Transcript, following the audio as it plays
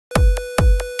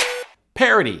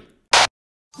Parody.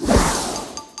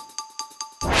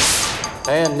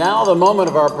 And now the moment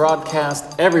of our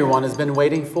broadcast everyone has been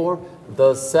waiting for,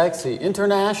 the sexy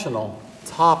international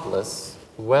topless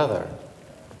weather.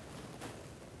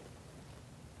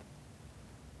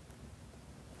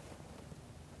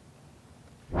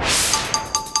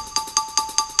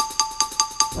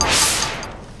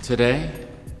 Today,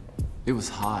 it was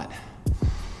hot.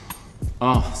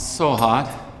 Oh, so hot.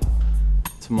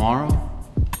 Tomorrow,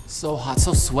 so hot,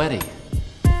 so sweaty.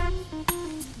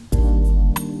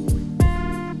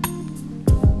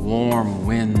 Warm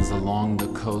winds along the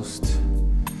coast.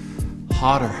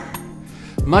 Hotter,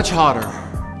 much hotter,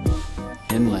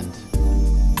 inland.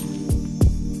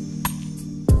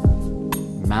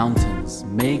 Mountains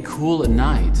may cool at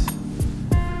night,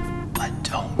 but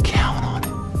don't count on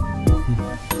it.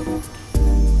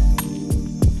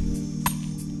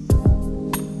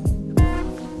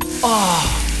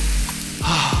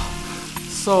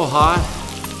 So hot,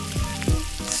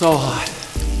 so hot,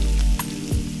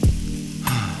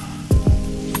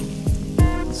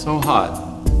 so hot.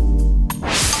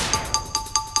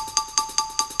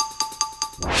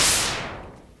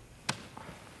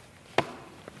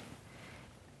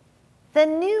 The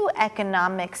new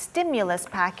economic stimulus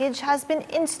package has been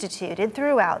instituted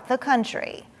throughout the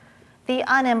country. The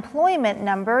unemployment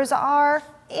numbers are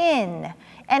in,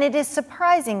 and it is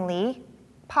surprisingly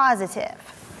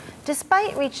positive.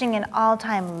 Despite reaching an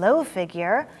all-time low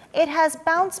figure, it has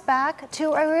bounced back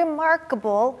to a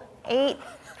remarkable 8%.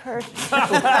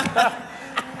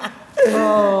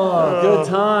 Oh, good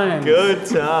times. Good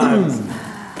times.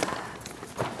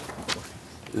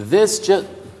 This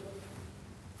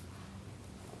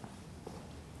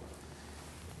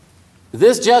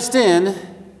just in,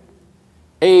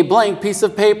 a blank piece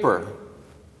of paper.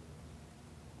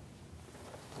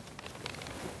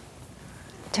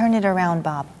 Turn it around,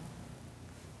 Bob.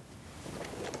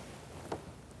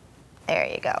 There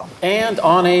you go. And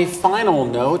on a final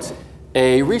note,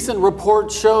 a recent report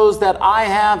shows that I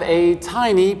have a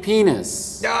tiny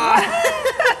penis. What?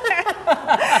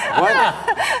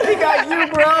 He got you,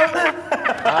 bro.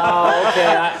 Oh,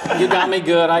 okay. You got me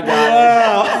good. I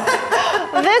got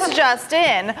it. This just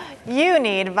in, you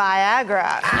need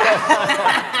Viagra.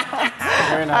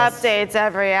 Very nice. Updates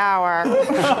every hour.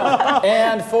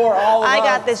 And for all of I us,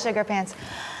 got this, Sugar Pants.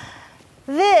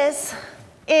 This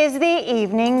is the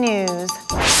evening news.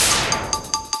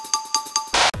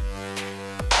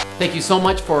 Thank you so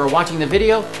much for watching the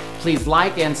video. Please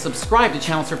like and subscribe to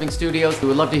Channel Surfing Studios. We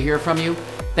would love to hear from you.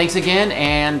 Thanks again,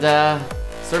 and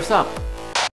surf's up.